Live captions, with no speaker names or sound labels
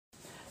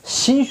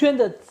新鲜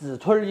的紫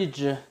兔一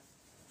只，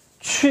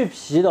去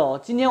皮的哦。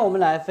今天我们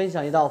来分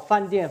享一道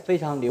饭店非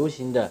常流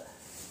行的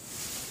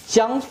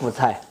江湖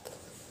菜。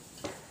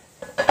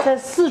在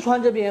四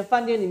川这边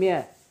饭店里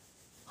面，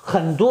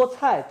很多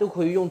菜都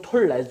可以用兔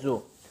儿来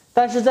做，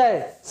但是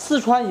在四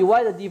川以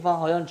外的地方，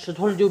好像吃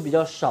兔儿就比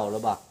较少了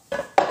吧。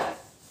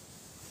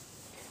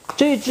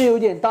这一只有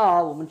点大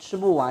啊，我们吃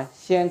不完，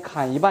先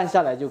砍一半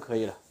下来就可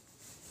以了。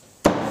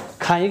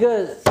砍一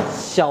个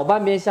小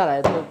半边下来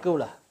就够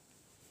了。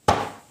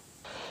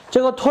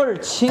这个兔儿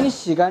清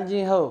洗干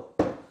净后，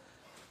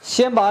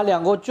先把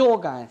2个脚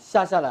杆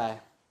下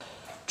来，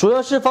主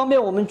要是方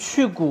便我们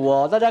去骨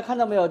哦。大家看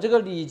到没有？这个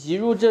里脊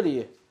肉这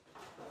里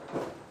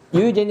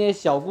有一点点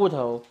小骨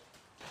头，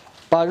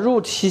把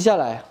肉剔下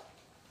来。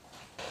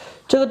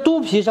这个肚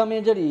皮上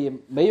面这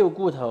里没有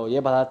骨头，也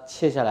把它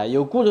切下来。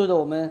有骨头的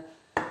我们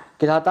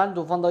给它单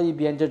独放到一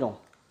边。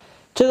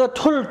这个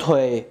兔儿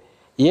腿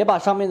也把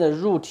上面的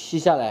肉剔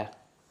下来。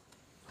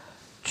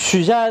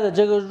取下来的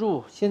这个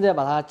肉，现在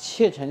把它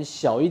切成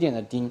小一点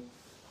的丁，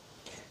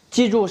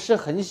记住是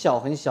很小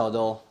很小的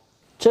哦。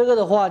这个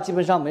的话基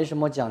本上没什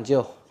么讲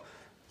究。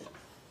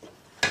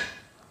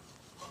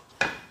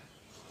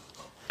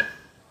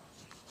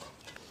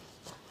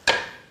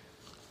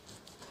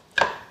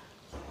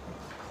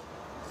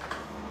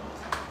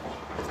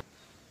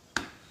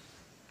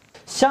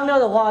香料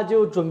的话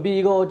就准备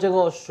一个这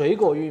个水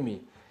果玉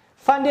米，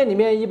饭店里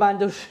面一般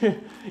都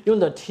是用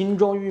的听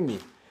装玉米。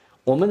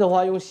我们的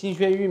话用新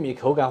鲜玉米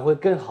口感会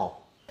更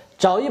好。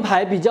找一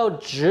排比较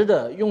直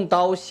的，用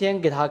刀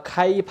先给它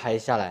开一排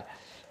下来，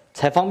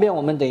才方便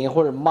我们等一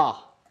会儿骂。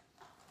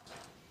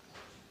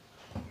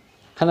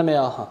看到没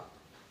有？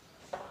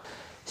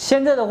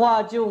现在的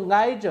话就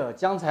挨着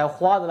刚才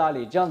花的那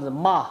里这样子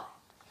骂，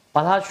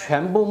把它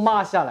全部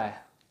骂下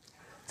来。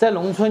在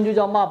农村就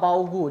叫骂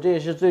包谷，这也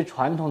是最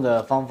传统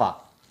的方法。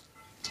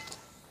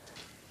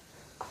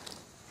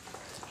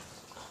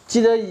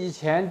记得以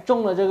前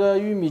种了这个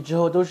玉米之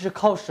后，都是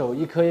靠手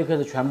一颗一颗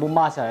的全部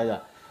骂下来的，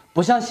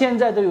不像现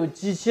在都有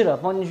机器了，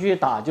放进去一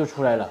打就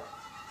出来了。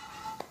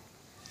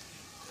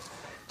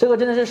这个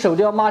真的是手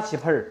都要骂起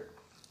喷儿。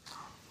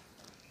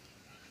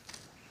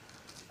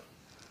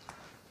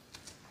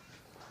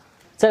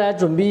再来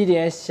准备一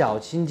点小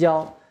青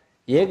椒，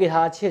也给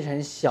它切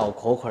成小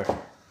颗颗。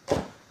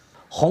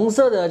红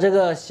色的这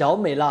个小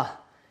美辣，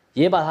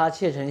也把它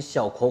切成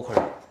小颗颗。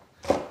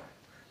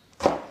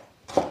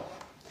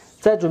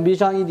再准备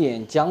上一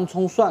点姜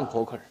葱蒜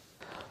颗颗，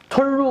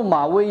兔肉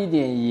码味一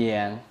点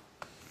盐、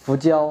胡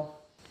椒、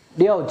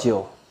料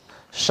酒，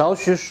少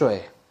许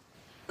水，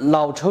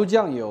老抽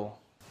酱油，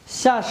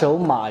下手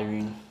码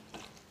匀，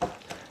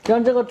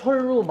让这个兔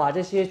肉把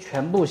这些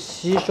全部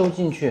吸收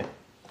进去。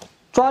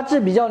抓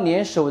至比较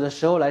粘手的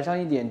时候，来上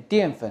一点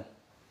淀粉，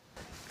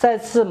再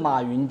次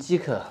码匀即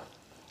可。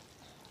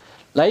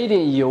来一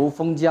点油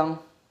封姜，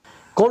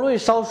锅内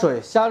烧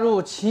水，下入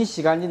清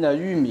洗干净的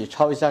玉米，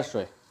焯一下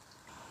水。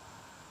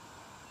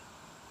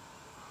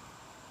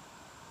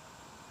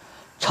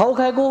焯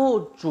开过后，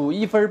煮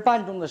1分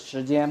半钟的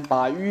时间，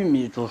把玉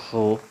米煮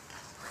熟。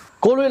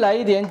锅内来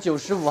一点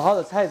95号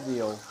的菜籽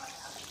油，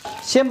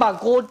先把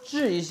锅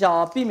炙一下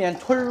啊，避免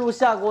兔肉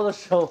下锅的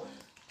时候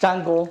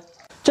粘锅。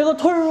这个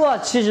兔肉啊，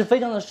其实非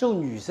常的受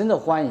女生的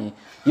欢迎，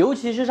尤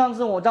其是上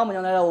次我丈母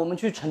娘来了，我们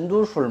去成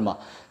都水嘛，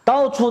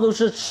到处都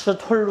是吃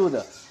兔肉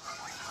的。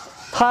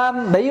它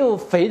没有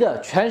肥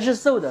的，全是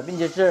瘦的，并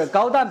且是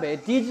高蛋白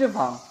低脂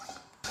肪。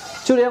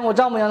就连我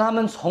丈母娘他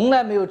们从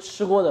来没有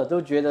吃过的，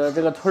都觉得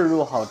这个兔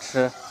肉好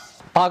吃。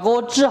把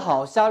锅炙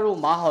好，下入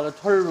码好的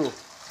兔肉，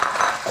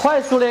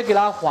快速的给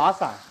它滑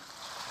散，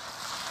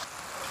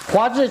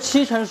滑至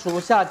7成熟，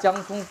下姜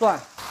葱蒜，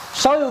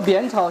稍有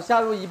煸炒，下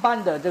入1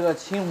半的这个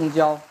青红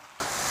椒。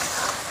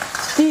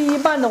第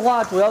1半的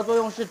话，主要作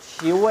用是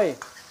提味，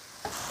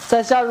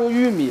再下入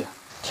玉米，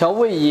调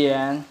味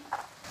盐、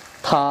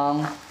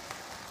糖、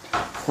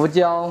胡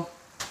椒、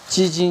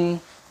鸡精，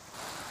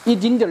一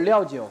丁点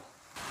料酒。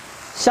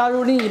下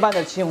入另1半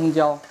的青红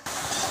椒，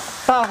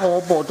大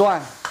火拨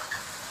断。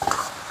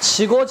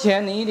起锅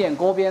前淋一点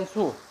锅边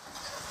醋，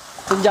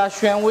增加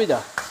鲜味的。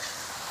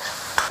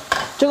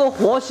这个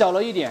火小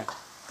了一点，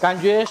感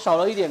觉少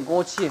了一点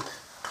锅气。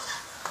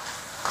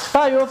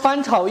大约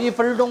翻炒1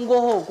分钟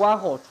过后，关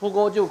火出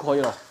锅就可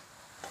以了。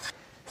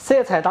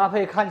色彩搭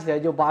配看起来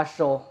就巴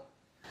适哦。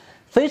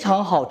非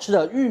常好吃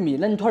的玉米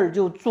嫩兔儿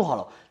就做好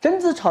了，榛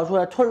子炒出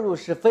来的兔肉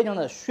是非常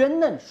的鲜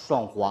嫩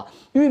爽滑，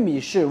玉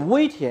米是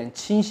微甜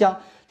清香，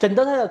整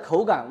道菜的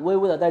口感微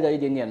微的带着一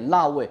点点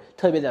辣味，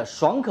特别的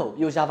爽口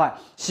又下饭。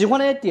喜欢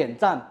的点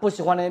赞，不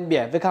喜欢的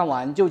免费看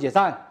完就解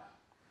散。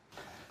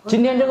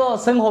今天这个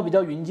生活比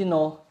较匀净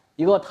哦，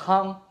一个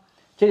汤，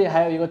这里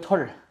还有一个兔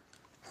儿。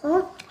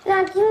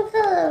那金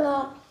色的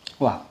呢？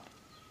哇，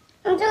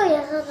那这个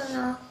颜色的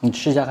呢？你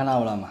吃一下看辣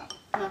不辣嘛？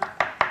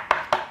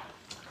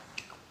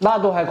辣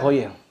度还可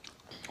以，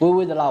微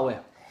微的辣味。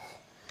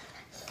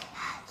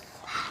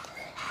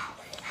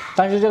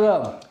但是这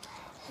个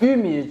玉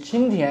米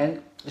清甜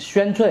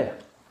鲜脆，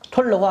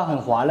兔儿的话很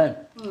滑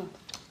嫩。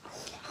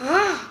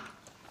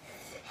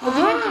我今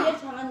天直接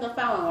抢了你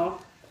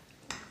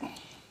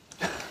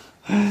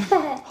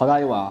好大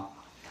一碗啊！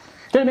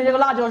这里面这个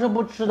辣椒是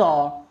不吃的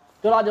哦，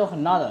这辣椒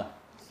很辣的。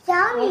小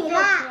米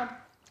辣。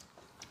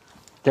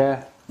对。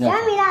小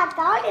米辣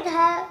高里头。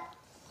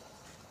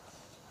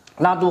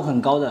辣度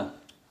很高的。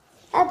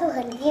辣度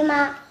很低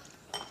吗？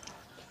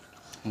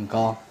很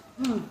高。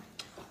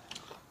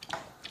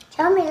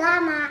小米辣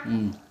吗？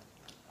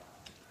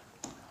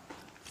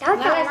小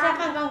小辣。下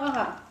饭刚刚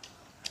好。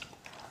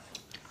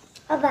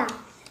爸爸。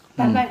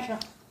拌饭吃。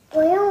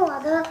我用我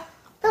的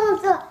动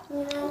作，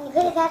你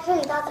可以再吃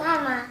一道菜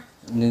吗？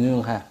你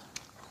用看。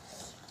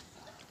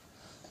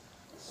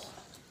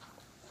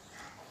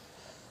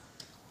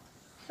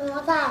什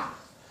么菜？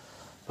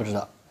不知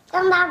道。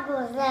张大骨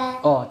噻。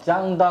哦，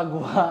酱大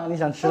骨啊，你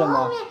想吃了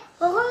吗？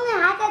我后面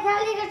还在挑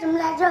那个什么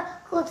来着，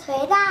骨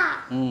髓的。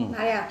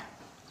哪里啊？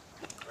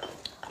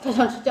他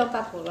想吃酱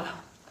大骨了。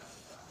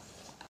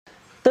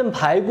炖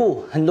排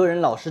骨，很多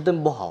人老是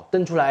炖不好，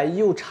炖出来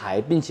又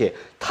柴，并且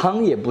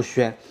汤也不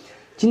鲜。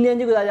今天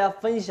就给大家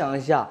分享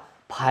一下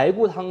排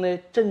骨汤的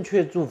正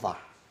确做法。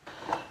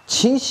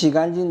清洗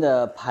干净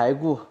的排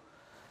骨，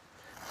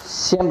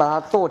先把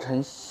它剁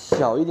成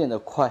小一点的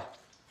块。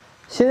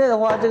现在的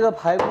话，这个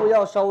排骨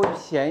要稍微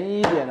便宜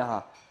一点的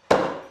哈，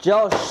只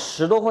要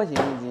10多块钱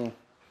一斤，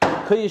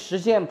可以实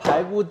现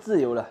排骨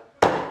自由了。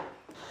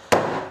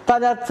大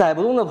家宰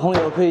不动的朋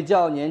友，可以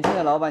叫年轻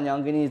的老板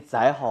娘给你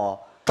宰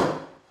好。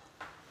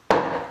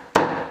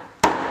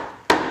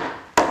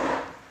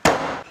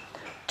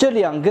这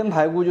2根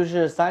排骨就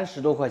是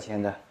30多块钱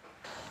的，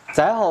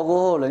宰好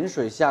过后冷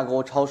水下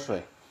锅焯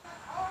水，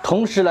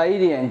同时来一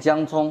点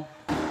姜葱、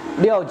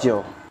料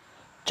酒。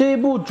这一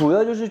步主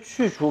要就是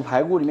去除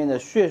排骨里面的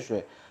血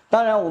水，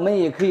当然我们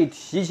也可以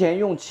提前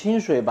用清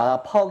水把它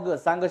泡个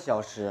3个小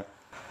时，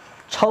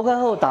焯开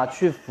后打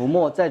去浮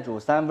沫，再煮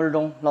3分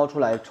钟，捞出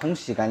来冲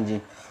洗干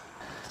净。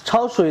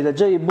焯水的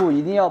这一步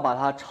一定要把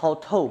它焯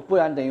透，不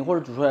然等一会儿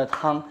煮出来的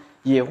汤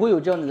也会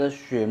有这样子的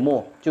血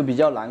沫，就比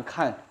较难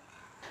看。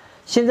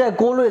现在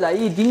锅内来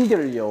一丁点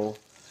儿油，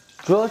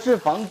主要是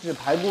防止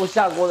排骨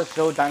下锅的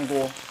时候粘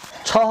锅。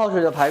焯好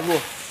水的排骨，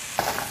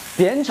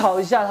煸炒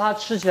一下，它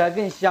吃起来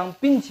更香，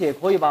并且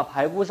可以把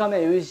排骨上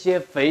面有一些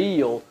肥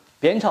油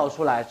煸炒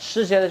出来，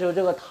吃起来的时候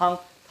这个汤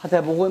它才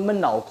不会闷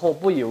脑壳，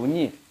不油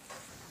腻。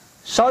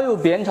稍有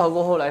煸炒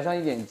过后，来上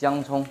一点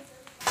姜葱，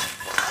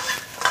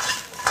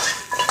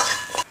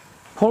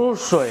烹入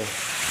水，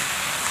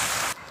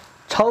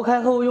焯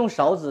开后用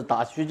勺子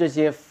打去这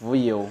些浮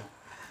油。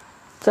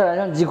再来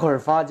上几块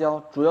花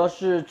椒，主要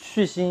是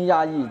去腥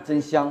压抑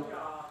增香。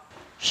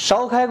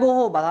烧开过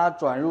后，把它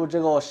转入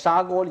这个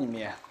砂锅里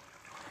面，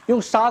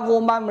用砂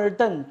锅慢慢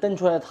炖，炖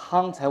出来的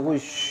汤才会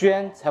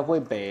鲜，才会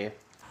白。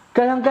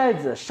盖上盖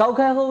子，烧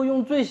开后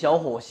用最小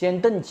火先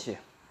炖起。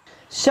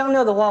香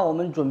料的话，我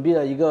们准备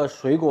了一个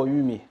水果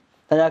玉米，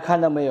大家看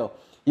到没有？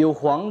有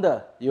黄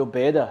的，有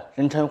白的，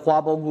人称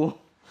花苞菇，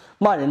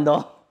骂人的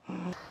哦。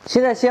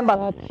现在先把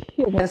它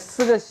切成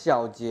4个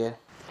小节。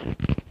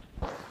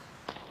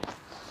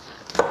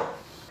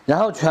然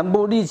后全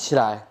部立起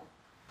来，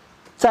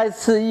再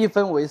次1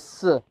分为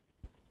4，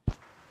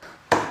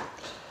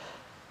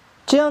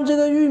这样这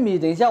个玉米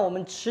等一下我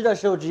们吃的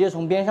时候直接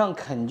从边上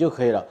啃就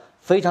可以了，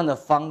非常的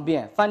方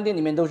便。饭店里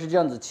面都是这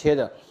样子切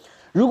的，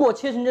如果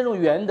切成这种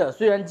圆的，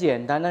虽然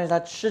简单，但是它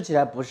吃起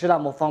来不是那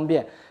么方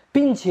便，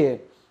并且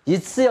一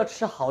次要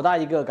吃好大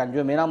一个，感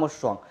觉没那么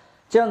爽。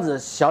这样子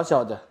小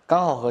小的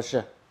刚好合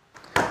适。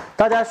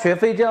大家学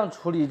会这样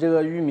处理这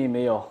个玉米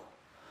没有？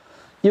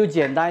又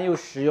简单又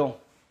实用。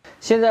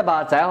现在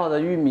把宰好的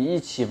玉米一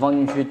起放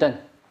进去炖，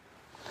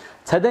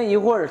才炖一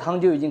会儿，汤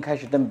就已经开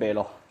始炖白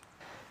了。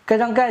盖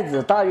上盖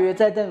子，大约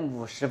再炖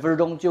50分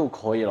钟就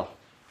可以了。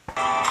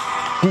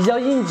比较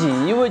应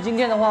景，因为今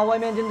天的话外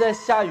面正在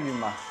下雨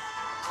嘛。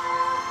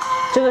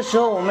这个时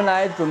候我们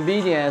来准备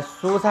一点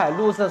蔬菜，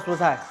绿色蔬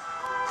菜。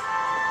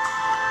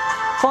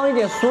放一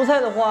点蔬菜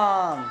的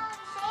话，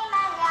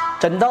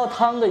整道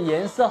汤的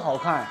颜色好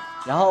看，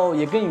然后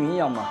也更营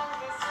养嘛。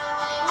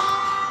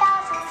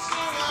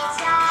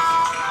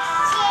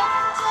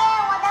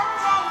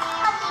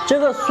这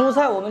个蔬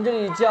菜我们这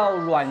里叫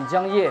软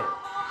浆叶，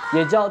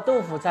也叫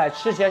豆腐菜，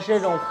吃起来是那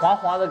种滑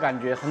滑的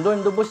感觉，很多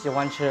人都不喜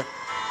欢吃，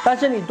但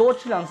是你多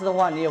吃2次的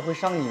话，你也会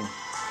上瘾。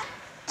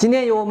今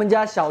天由我们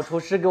家小厨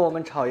师给我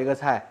们炒一个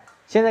菜，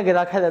现在给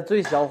他开的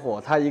最小火，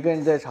他一个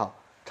人在炒。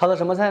炒的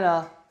什么菜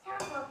呢？炒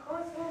火空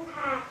心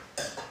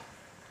菜。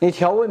你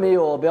调味没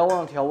有？不要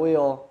忘了调味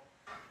哦。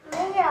没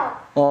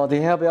有。哦，等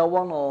一下不要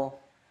忘了哦。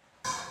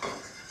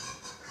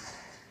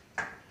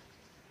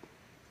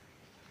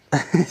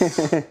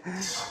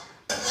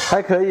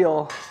还可以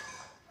哦。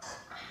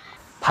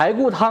排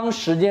骨汤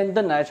时间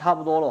炖来差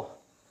不多了，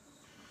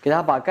给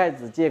它把盖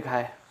子揭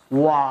开。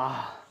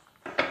哇，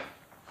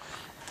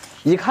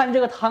一看这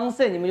个汤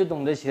色，你们就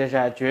懂得起来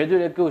噻，绝对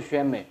的够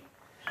鲜美。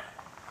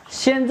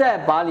现在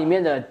把里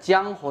面的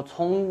姜和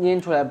葱拈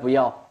出来不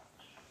要，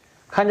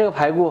看这个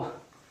排骨，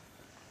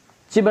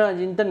基本上已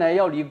经炖来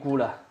要离骨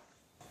了，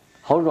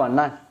好软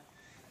烂。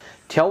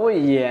调味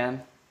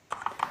盐。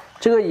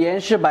这个盐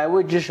是百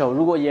味之首，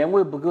如果盐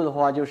味不够的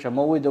话，就什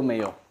么味都没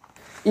有。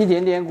一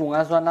点点谷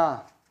氨酸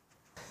钠，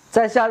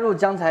再下入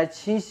刚才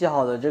清洗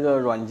好的这个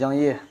软浆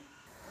液，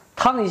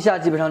烫一下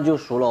基本上就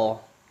熟了哦。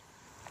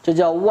这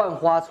叫万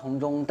花丛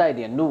中带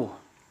点露。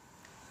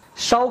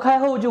烧开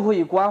后就可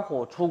以关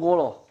火出锅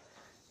了，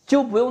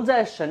就不用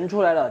再神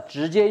出来了，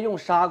直接用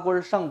砂锅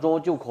上桌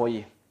就可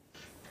以。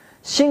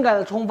性感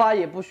的葱花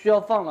也不需要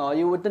放了，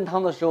因为炖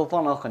汤的时候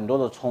放了很多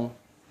的葱。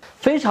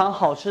非常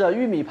好吃的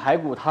玉米排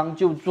骨汤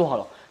就做好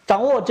了。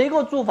掌握这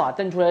个做法，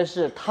炖出来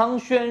是汤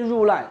鲜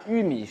入烂，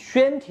玉米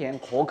鲜甜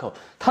可口，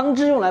汤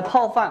汁用来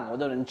泡饭我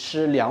都能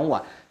吃2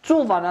碗。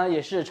做法呢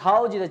也是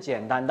超级的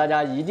简单，大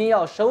家一定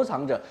要收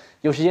藏着，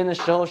有时间的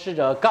时候试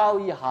着搞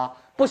一下。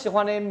不喜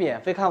欢的免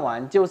费看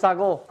完就撒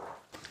个。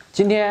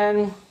今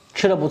天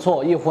吃的不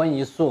错，1荤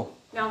1素。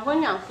2荤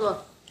2素。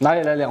哪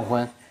里来2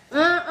荤？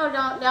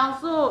两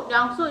素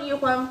1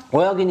荤。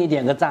我要给你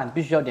点个赞，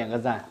必须要点个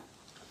赞，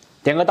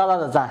点个大大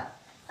的赞。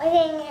我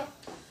给你。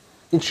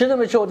你吃都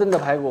没吃我炖的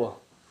排骨？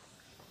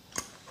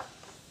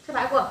吃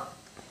排骨。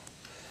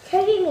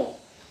吃玉米。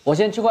我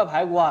先吃块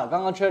排骨啊，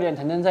刚刚吃了点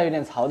藤藤菜，有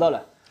点潮到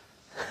了。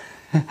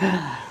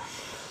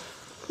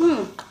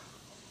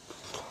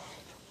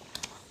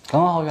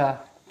刚刚好吃。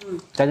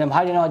再点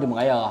排点的话就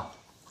没有了。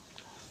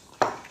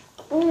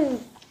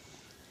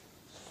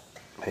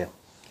可以。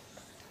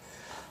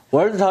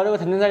我儿子炒这个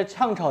藤藤菜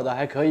炝炒的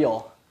还可以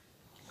哦。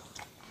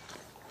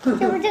是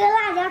不是这个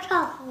辣椒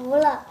炒糊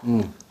了？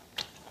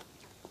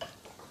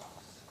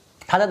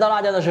他在倒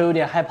辣椒的时候有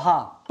点害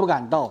怕，不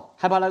敢倒，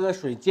害怕那个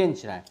水溅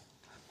起来。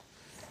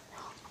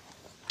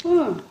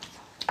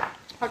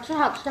好吃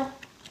好吃。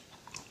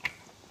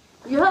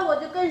以后我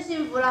就更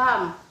幸福了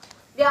哈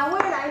，2位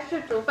来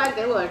是煮饭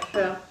给我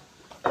吃。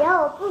然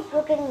后我不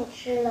煮给你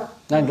吃了。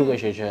那你煮给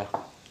谁吃？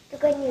煮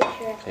给你吃。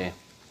可以。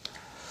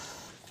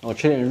我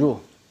吃点肉。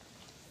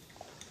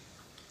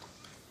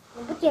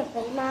你不减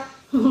肥吗？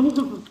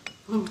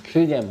吃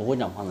一点不会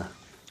长胖的。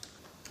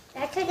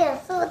来吃点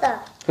素的。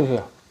谢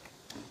谢。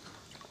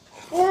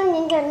因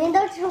为你肯定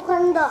都吃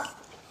荤的。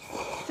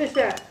谢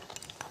谢。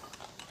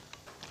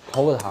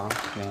喝个汤。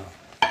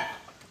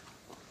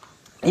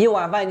1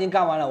碗饭已经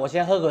干完了，我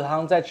先喝口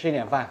汤，再吃一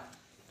点饭。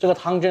这个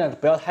汤真的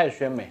不要太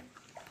鲜美。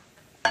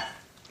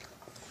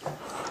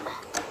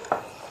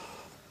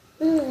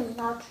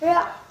好吃。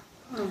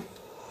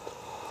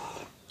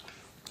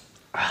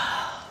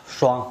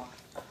爽。